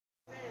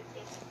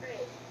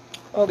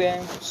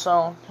Okay,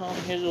 so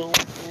here's a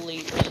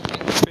late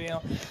thing for you.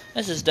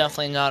 This is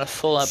definitely not a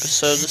full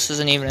episode. This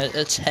isn't even a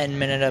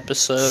 10-minute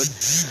episode.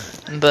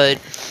 But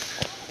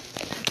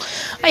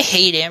I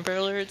hate Amber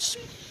Alerts.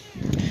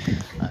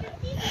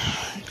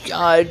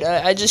 God,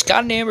 I just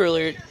got an Amber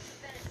Alert,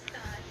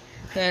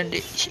 and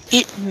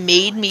it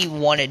made me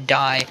want to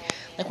die.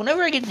 Like,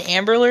 whenever I get an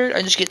Amber Alert,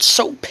 I just get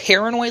so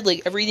paranoid,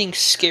 like, everything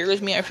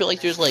scares me. I feel like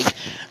there's,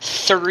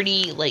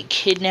 30,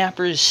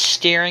 kidnappers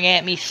staring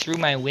at me through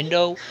my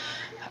window.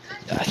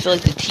 I feel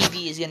like the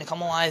TV is gonna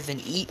come alive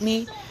and eat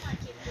me.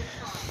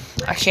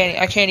 I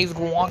can't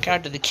even walk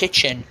out to the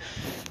kitchen.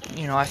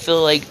 I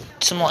feel like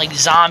some,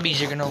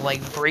 zombies are gonna,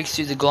 break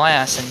through the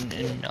glass and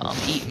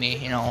eat me,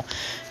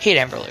 Hate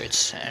Amber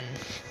Alerts,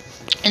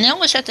 and that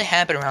always had to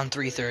happen around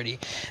 3:30.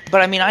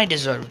 But, I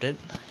deserved it.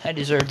 I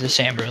deserved this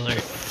Amber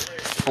Alert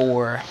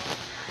for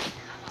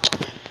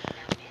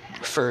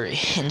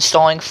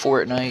installing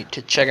Fortnite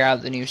to check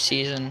out the new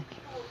season.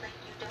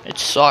 It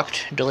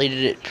sucked.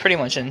 Deleted it pretty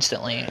much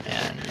instantly,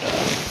 and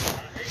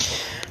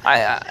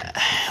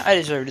I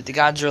deserved it. The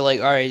gods are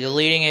like, alright,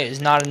 deleting it is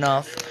not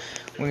enough.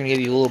 We're gonna give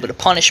you a little bit of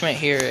punishment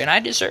here, and I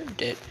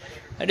deserved it.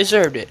 That's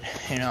about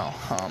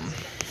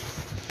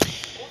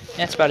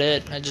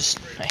it. I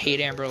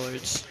hate Amber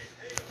Alerts.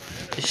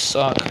 They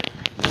suck.